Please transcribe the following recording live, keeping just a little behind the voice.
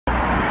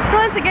So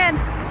once again,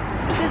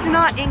 this is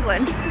not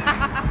England.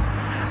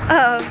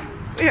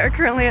 We are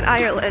currently in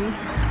Ireland.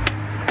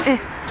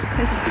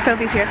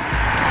 Sophie's here.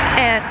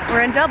 And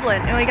we're in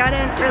Dublin, and we got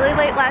in really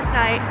late last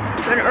night,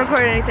 so we didn't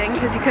record anything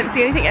because you couldn't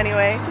see anything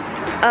anyway.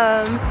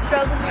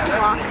 Struggled with the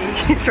lock.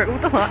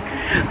 Struggled with the lock.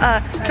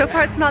 So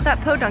far it's not that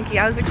podunky.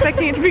 I was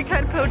expecting it to be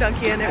kind of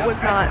podunky, and it was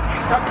not.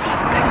 There's something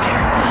else back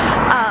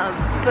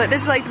there. But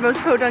this is like the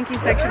most podunky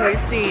section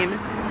we've seen,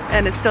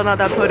 and it's still not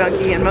that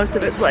podunky, and most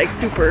of it's like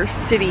super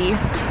city,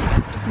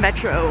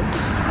 metro.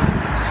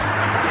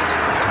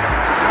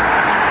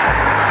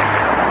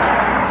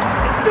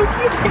 It's so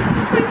cute.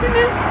 Oh my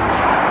goodness.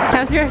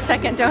 How's your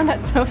second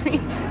donut, Sophie?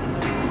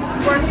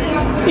 Worth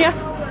it. Yeah.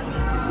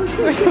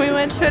 We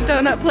went to a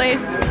donut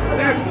place.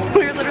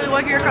 We were literally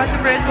walking across the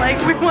bridge like,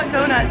 we want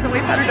donuts, and we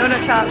found a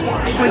donut shop.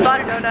 We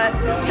bought a donut,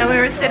 and we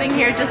were sitting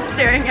here just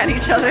staring at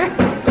each other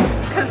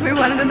because we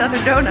wanted another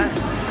donut.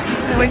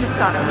 And we just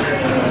got them.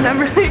 And I'm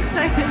really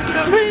excited.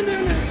 So many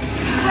donuts.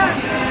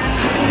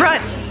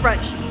 Brunch. It's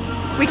brunch.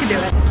 We can do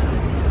it.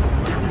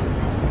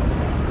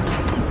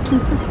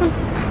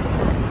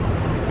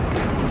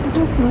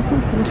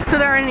 So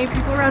there aren't any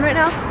people around right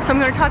now, so I'm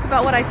going to talk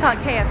about what I saw at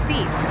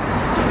KFC.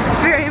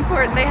 It's very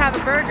important. They have a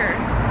burger,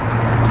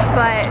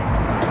 but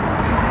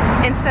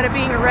instead of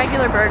being a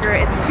regular burger,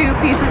 it's 2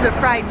 pieces of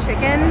fried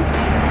chicken,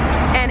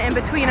 and in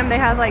between them they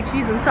have like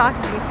cheese and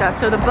sauces and stuff,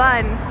 so the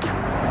bun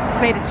is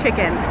made of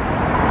chicken.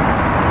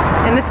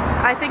 And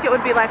I think it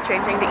would be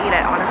life-changing to eat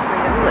it, honestly.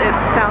 It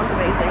sounds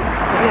amazing.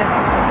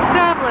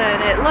 Yeah.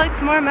 Dublin, it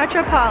looks more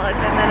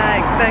metropolitan than I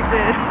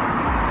expected.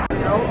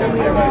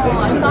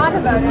 I thought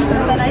about it,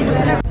 but I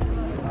didn't.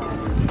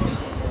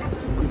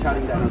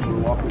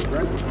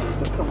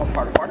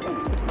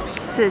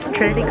 This is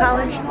Trinity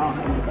College.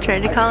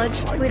 Trinity College.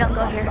 We don't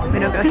go here. We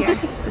don't go here.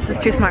 This is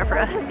too smart for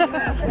us.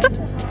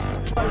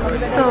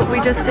 So we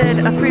just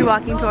did a free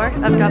walking tour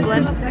of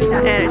Dublin,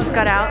 and it just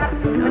got out.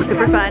 It was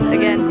super fun.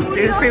 Again,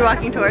 do the free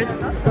walking tours.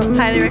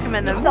 Highly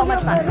recommend them. So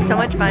much fun. So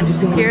much fun.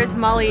 Here's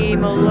Molly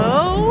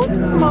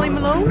Malone. Molly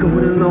Malone.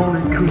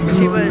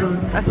 She was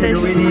a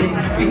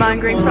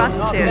fish-mongering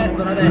prostitute.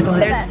 There's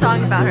a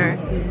song about her.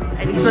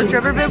 And you're supposed to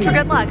rub her boob for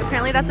good luck.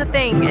 Apparently that's a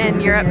thing in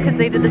Europe because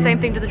they did the same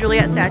thing to the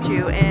Juliet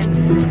statue in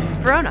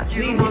Verona.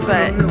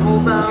 But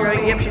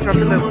yep, she's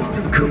rubbing the boob.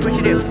 That's what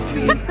you do.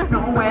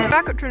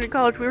 Back at Trinity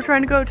College, we were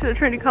trying to go to the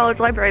Trinity College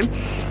library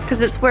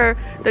because it's where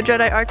the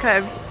Jedi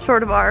archives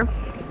sort of are.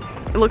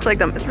 It looks like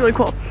them. It's really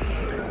cool.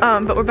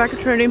 But we're back at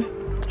Trinity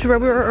to where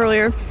we were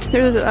earlier.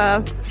 There's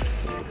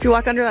if you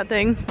walk under that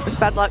thing, it's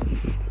bad luck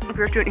if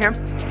you're a student here.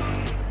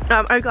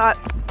 I got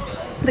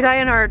the guy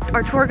in our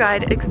tour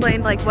guide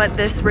explained like what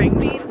this ring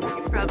means.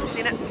 You've probably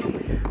seen it.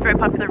 Very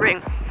popular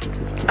ring.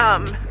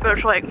 But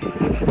it's like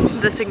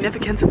the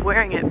significance of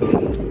wearing it.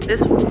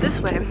 This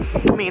way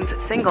means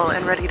single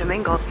and ready to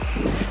mingle,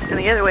 and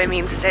the other way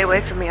means stay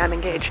away from me, I'm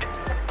engaged,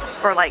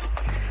 or like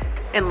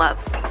in love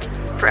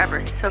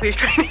forever. Sophie's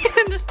trying to get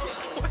into the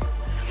door.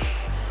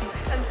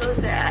 I'm so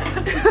sad.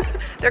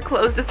 They're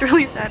closed. It's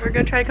really sad. We're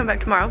gonna try to come back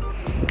tomorrow,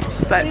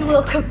 but we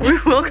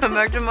will come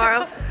back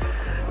tomorrow.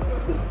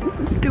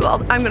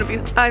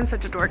 I'm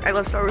such a dork. I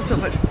love Star Wars so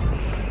much.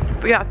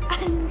 But yeah.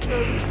 I'm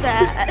so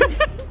sad.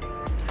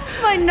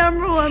 My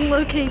 #1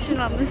 location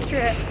on this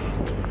trip.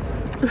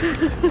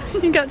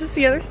 You got to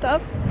see other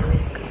stuff?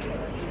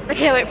 I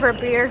can't wait for a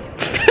beer.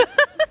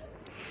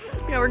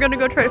 Yeah, we're gonna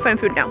go try to find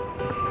food now,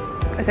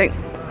 I think.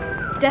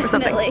 Definitely. Or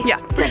something. Yeah,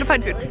 we're gonna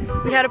find food.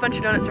 We had a bunch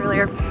of donuts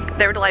earlier.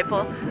 They were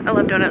delightful. I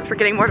love donuts. We're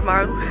getting more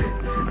tomorrow.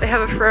 They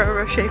have a Ferrero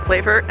Rocher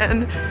flavor,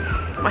 and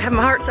I have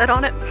my heart set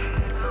on it.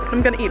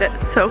 I'm gonna eat it,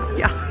 so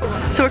yeah.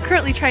 So we're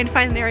currently trying to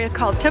find an area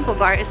called Temple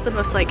Bar. It's the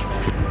most like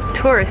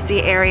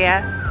touristy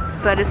area,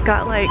 but it's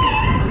got like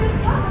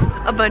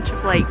a bunch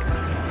of like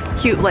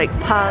cute like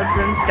pubs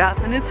and stuff,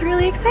 and it's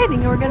really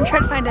exciting, and we're gonna try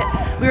to find it.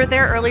 We were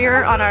there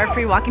earlier on our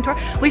free walking tour.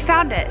 We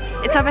found it.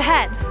 It's up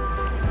ahead.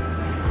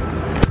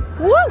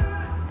 Woo!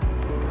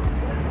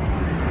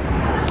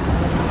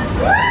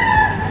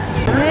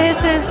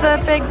 This is the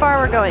big bar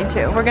we're going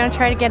to. We're gonna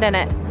try to get in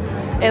it.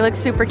 It looks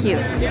super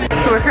cute.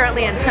 So we're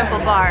currently in Temple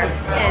Bar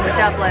in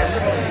Dublin.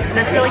 And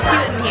it's really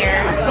cute in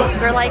here.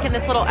 We're like in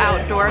this little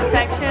outdoor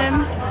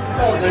section.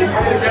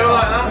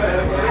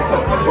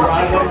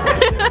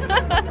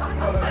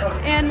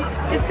 And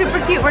it's super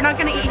cute. We're not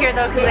gonna eat here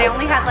though because they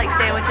only had like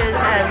sandwiches,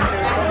 and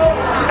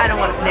I don't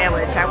want a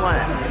sandwich. I want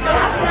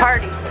a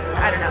party.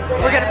 I don't know.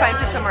 We're gonna find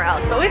food somewhere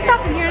else. But we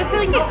stopped in here. It's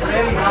really cute.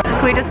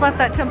 So we just left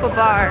that Temple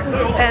Bar,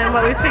 and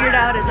what we figured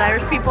out is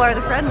Irish people are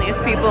the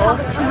friendliest people.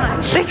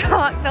 They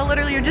talk. They'll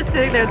literally, you're just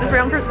sitting there. This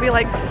random person will be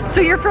like,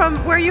 "So you're from?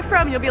 Where are you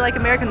from?" You'll be like,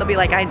 "American." They'll be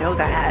like, "I know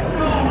that."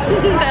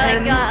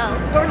 They're like, "Oh,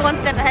 we're 1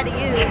 step ahead of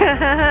you."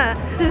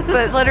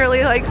 But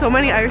literally, like so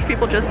many Irish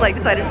people just like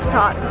decided to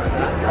talk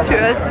to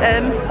us,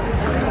 and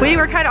we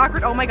were kind of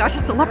awkward. Oh my gosh,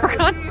 it's a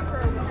leprechaun.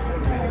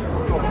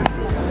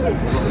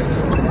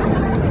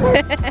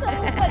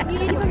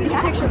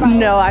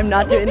 No, I'm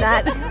not doing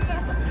that.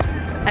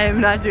 I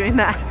am not doing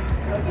that.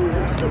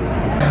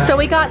 So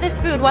we got this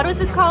food. What was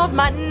this called?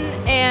 Mutton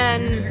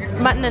and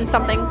mutton and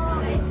something.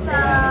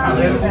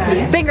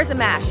 Fingers and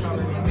mash.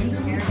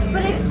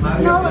 But it's,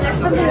 no, there's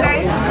something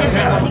very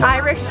specific.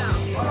 Irish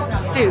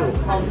stew.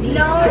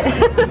 No.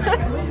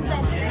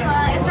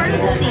 It started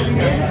with a C.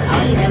 There's a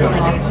C that was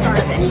like at the start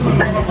of it.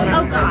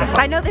 Oh god.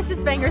 I know this is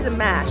fingers and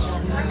mash.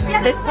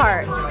 Yeah, This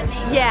part.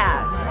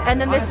 Yeah. And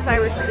then this is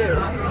Irish stew.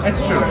 It's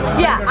true.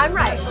 Yeah, I'm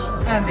right.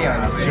 And the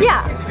Irish stew.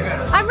 Yeah,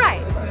 I'm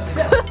right.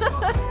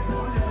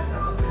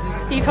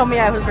 He told me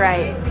I was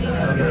right.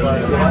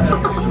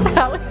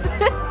 That was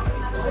it.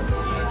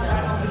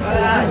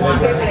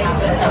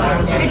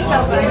 It's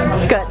so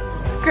good. Good.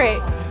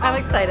 Great. I'm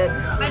excited. I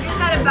just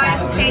had a bite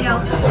of potato.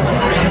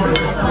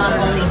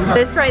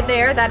 This right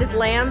there, that is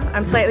lamb.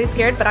 I'm slightly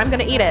scared, but I'm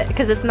gonna eat it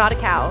because it's not a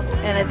cow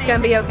and it's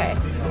gonna be okay.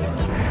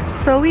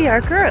 So we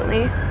are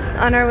currently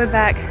on our way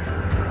back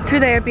to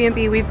the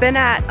Airbnb. We've been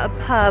at a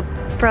pub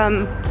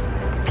from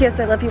P.S.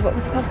 I Love You. What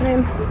was the pub's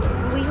name?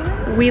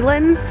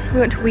 Whelan's. We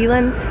went to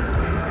Whelan's.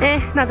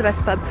 Not the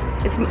best pub.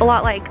 It's a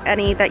lot like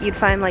any that you'd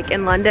find like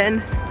in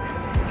London.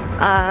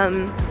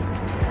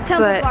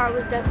 Temple Bar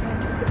was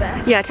definitely the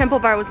best. Yeah, Temple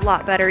Bar was a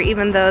lot better,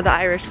 even though the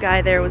Irish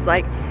guy there was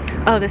like,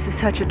 oh, this is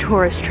such a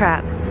tourist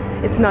trap.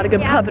 It's not a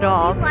good pub at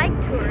all. We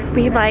liked tourists.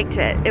 We liked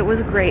it. It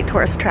was a great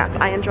tourist trap.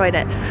 I enjoyed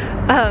it.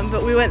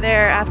 But we went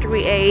there after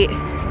we ate,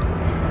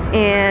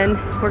 and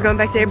we're going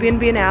back to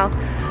Airbnb now.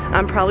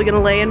 I'm probably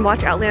gonna lay and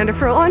watch Outlander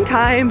for a long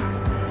time,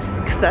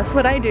 because that's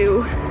what I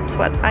do. It's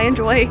what I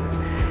enjoy.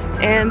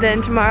 And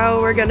then tomorrow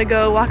we're gonna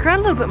go walk around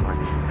a little bit more.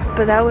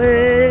 But that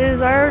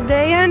was our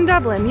day in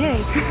Dublin, yay.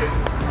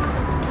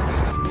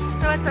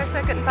 So it's our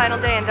second and final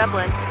day in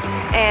Dublin,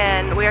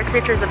 and we are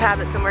creatures of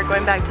habits and we're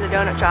going back to the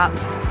donut shop.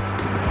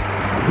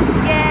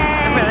 Yay!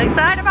 I'm really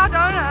excited about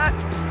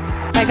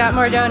donuts. I got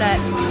more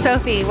donuts.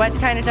 Sophie, what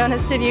kind of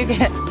donuts did you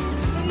get?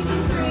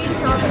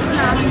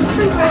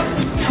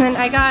 And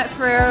I got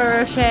Ferrero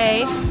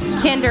Rocher,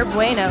 Kinder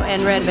Bueno,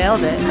 and Red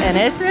Velvet, and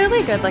it's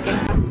really good looking.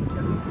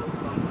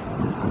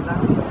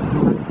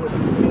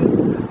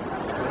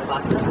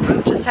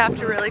 Just have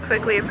to really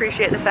quickly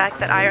appreciate the fact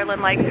that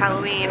Ireland likes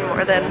Halloween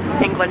more than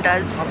England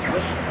does.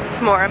 It's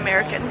more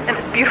American and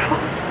it's beautiful.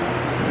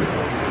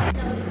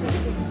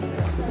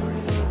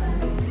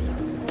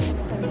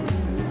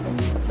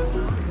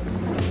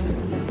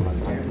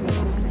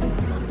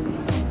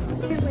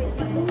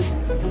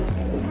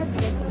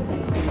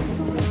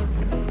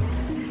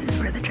 This is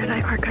where the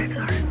Jedi archives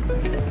are.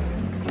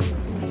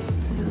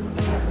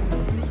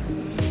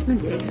 Men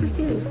det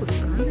existerar ju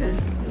fortfarande,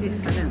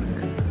 vissa länder.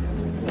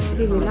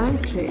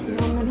 Himmelangklädd,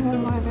 ja men här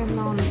var väl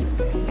någon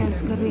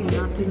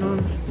älskarinna till någon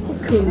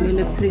kung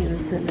eller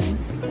prins eller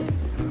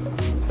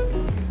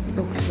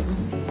också.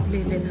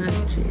 Lille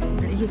Nancy. Men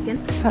det gick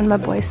inte. Found my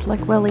voice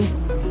like Willie.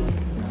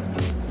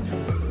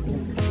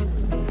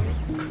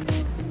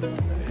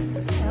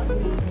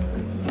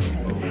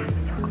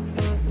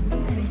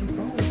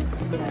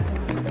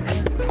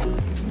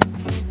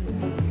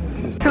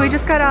 So we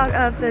just got out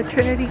of the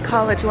Trinity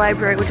College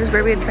Library, which is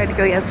where we had tried to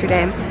go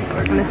yesterday.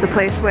 And it's the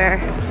place where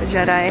the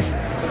Jedi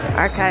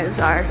archives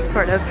are,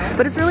 sort of.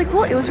 But it's really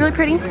cool. It was really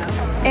pretty.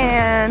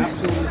 And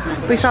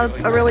we saw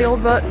a really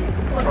old book.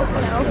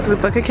 The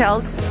Book of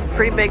Kells. It's a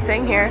pretty big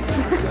thing here.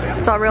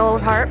 Saw a real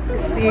old harp.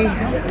 It's the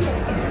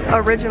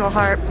original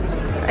harp,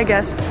 I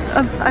guess,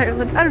 of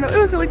Ireland. I don't know. It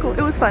was really cool.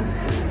 It was fun.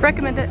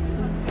 Recommend it.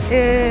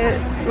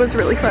 It was a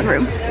really fun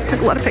room.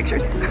 Took a lot of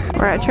pictures.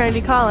 We're at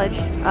Trinity College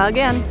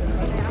again.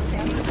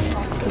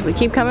 Because we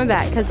keep coming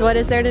back. Because what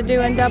is there to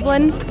do in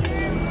Dublin?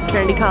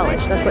 Trinity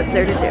College. That's what's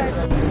there to do.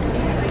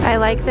 I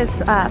like this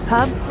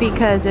pub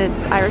because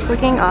it's Irish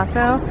looking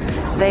also.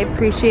 They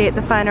appreciate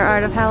the finer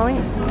art of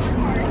Halloween.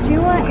 Do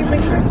you want your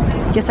picture?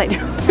 Yes, I do.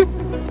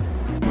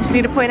 Just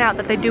need to point out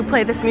that they do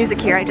play this music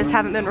here. I just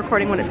haven't been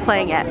recording when it's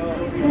playing yet.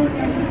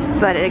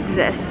 But it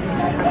exists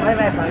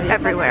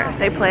everywhere.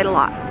 They play it a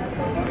lot.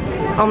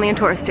 Only in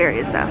tourist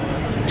areas though.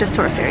 Just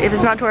tourist areas. If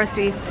it's not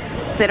touristy,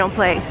 they don't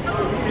play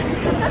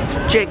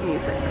jig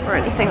music or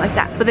anything like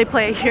that. But they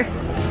play it here.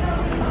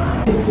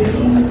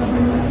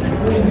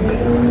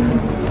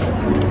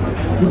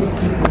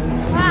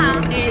 Wow.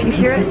 Do you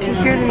hear it? Do you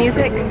hear the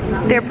music?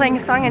 They were playing a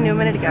song I knew a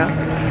minute ago.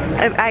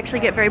 I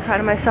actually get very proud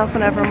of myself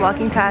whenever I'm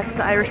walking past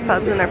the Irish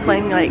pubs and they're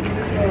playing like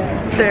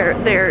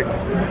their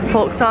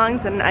folk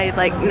songs, and I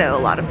like know a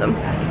lot of them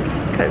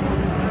because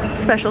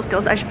special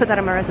skills. I should put that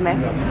on my resume.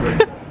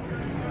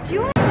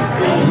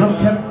 I've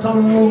kept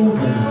on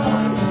moving,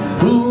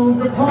 prove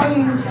the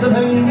points that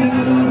I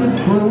needed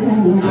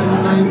proving.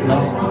 I've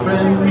lost the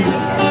friends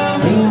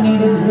I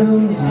needed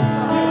losing,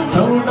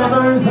 found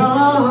others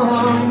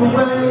on the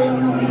way.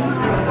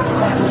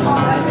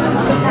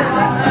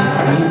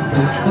 I've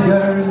kissed the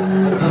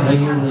girls and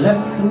I've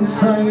left them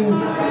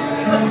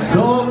sighing,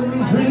 stolen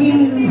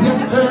dreams,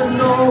 yes there's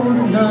no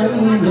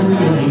denying.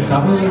 They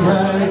travel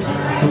hard,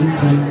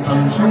 sometimes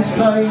conscience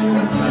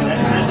flying,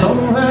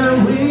 somewhere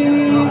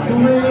weak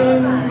away.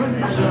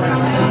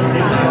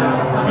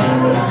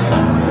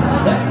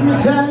 Let me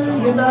tell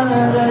you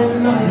that I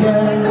love you,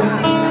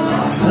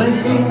 I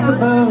think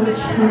about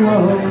you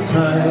all the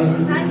time.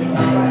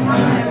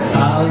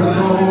 I'll go,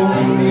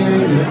 yeah,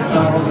 you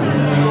found me.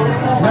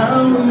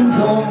 Now you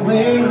go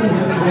away.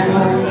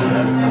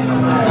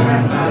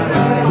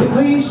 If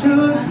we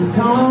should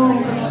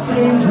become a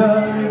stranger,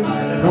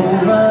 no,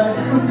 that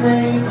would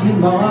make me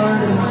more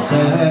than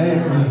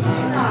sad.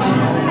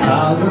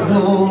 I'll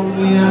go,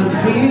 has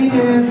been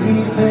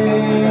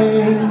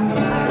everything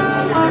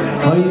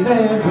I've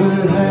ever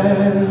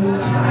had.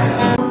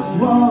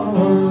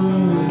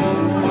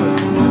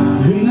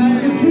 Dream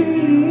a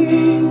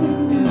dream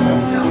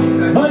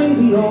by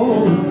the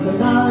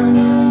open eye.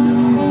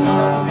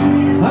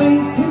 I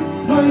kiss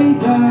my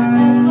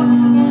dad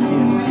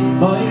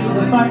by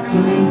the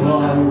factory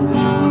wall.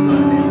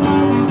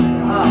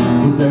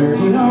 The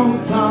dirty old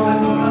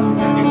town,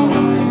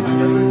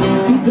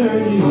 the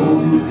dirty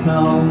old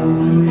town.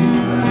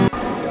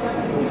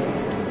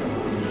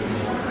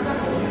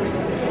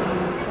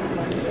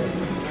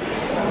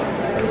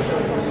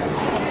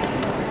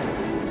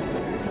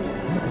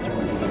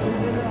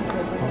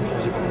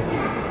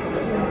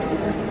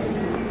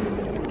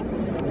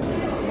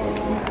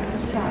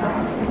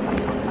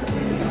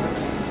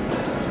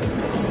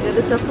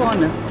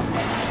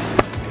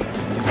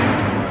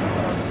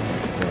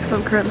 So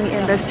I'm currently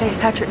in the St.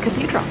 Patrick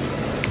Cathedral.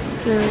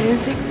 So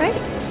it's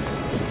exciting.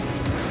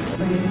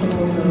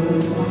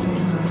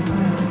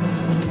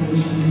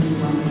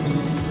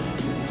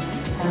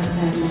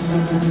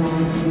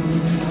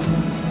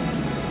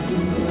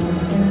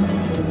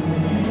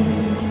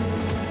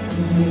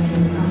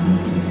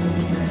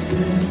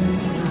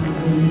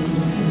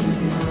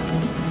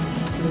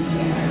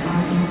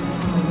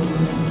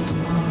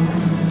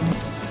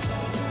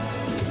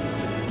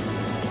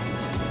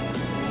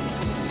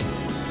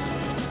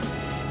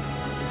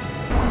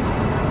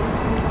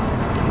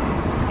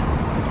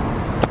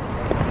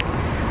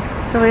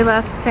 So we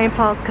left St.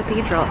 Paul's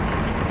Cathedral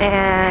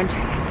and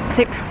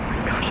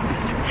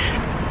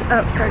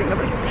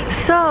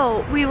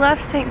So we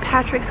left St.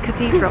 Patrick's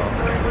Cathedral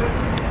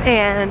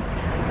and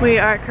we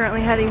are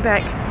currently heading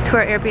back to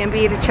our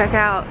Airbnb to check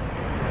out,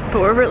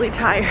 but we're really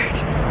tired.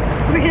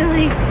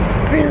 Really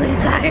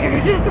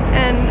tired.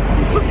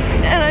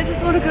 And I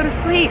just want to go to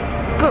sleep,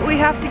 but we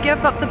have to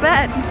give up the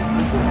bed.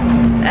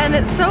 And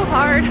it's so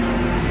hard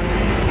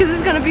because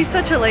it's gonna be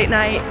such a late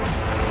night.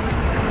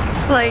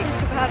 Like,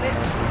 about it.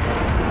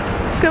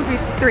 It's gonna be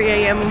 3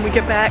 a.m. when we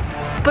get back,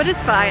 but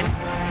it's fine.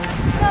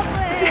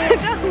 Dublin!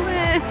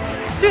 Dublin!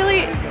 It's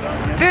really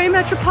very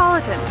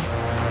metropolitan.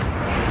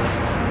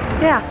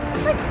 Yeah.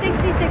 It's like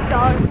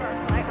 $66 for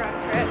a flight round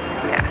trip.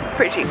 Yeah, it's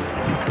pretty cheap.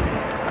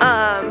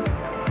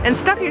 And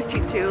stuff here's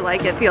cheap too,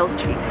 like it feels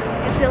cheap.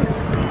 It feels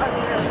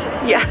unreal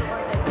cheap. Yeah.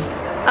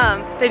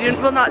 They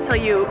will not sell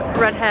you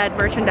redhead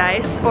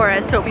merchandise, or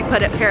as Sophie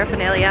put it,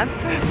 paraphernalia.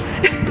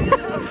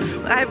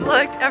 I've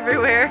looked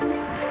everywhere.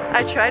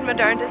 I tried my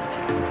darndest.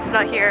 It's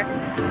not here.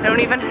 I don't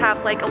even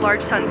have like a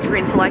large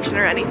sunscreen selection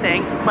or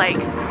anything. Like,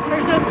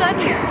 there's no sun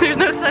here. There's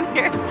no sun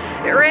here.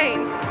 It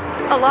rains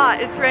a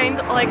lot. It's rained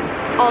like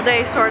all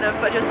day sort of,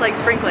 but just like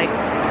sprinkling.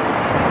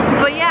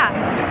 But yeah,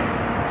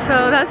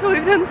 so that's what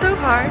we've done so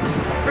far.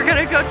 We're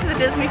gonna go to the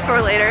Disney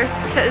store later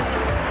because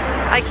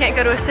I can't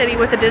go to a city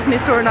with a Disney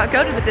store and not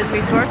go to the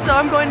Disney store, so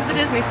I'm going to the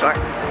Disney store.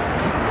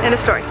 End of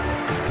story.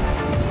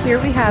 Here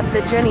we have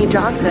the Jenny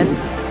Johnson.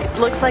 It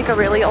looks like a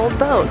really old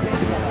boat.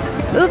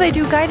 Ooh, they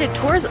do guided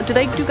tours. Do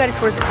they do guided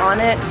tours on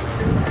it?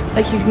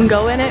 Like you can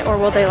go in it, or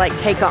will they like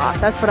take off?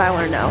 That's what I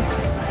want to know.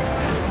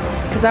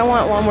 Because I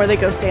want one where they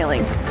go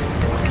sailing.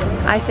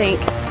 I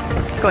think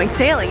going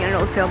sailing in an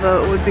old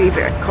sailboat would be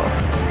very cool.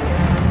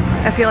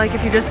 I feel like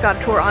if you just got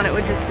a tour on it,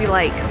 would just be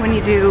like when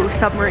you do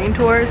submarine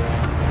tours,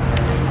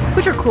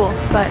 which are cool,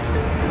 but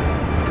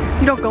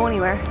you don't go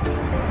anywhere.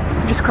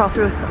 You just crawl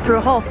through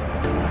a hole.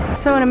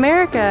 So in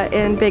America,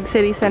 in big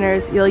city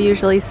centers, you'll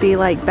usually see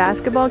like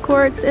basketball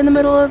courts in the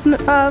middle of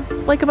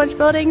like a bunch of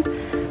buildings,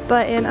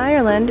 but in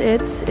Ireland,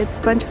 it's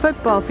a bunch of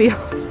football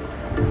fields.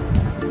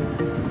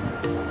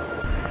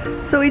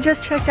 So we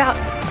just checked out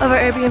of our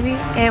Airbnb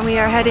and we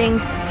are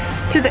heading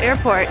to the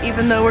airport,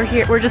 even though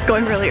we're just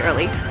going really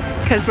early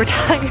because we're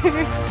tired. So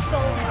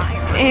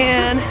tired.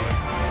 And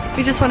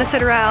we just want to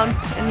sit around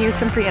and use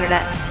some free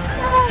internet.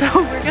 So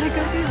we're gonna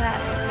go do that.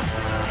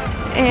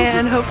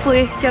 And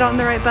hopefully get on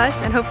the right bus,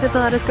 and hopefully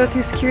they'll let us go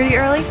through security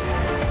early.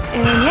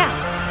 And yeah,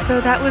 so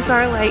that was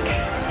our like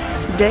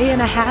day and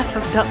a half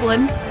of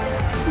Dublin.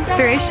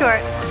 Very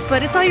short,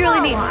 but it's all you really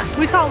need.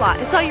 We saw a lot.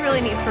 It's all you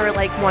really need for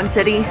like one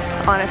city,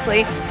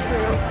 honestly.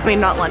 I mean,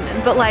 not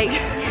London, but like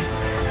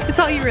it's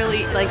all you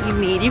really like you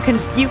need. You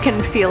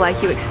can feel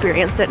like you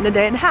experienced it in a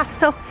day and a half.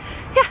 So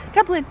yeah,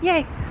 Dublin,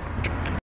 yay.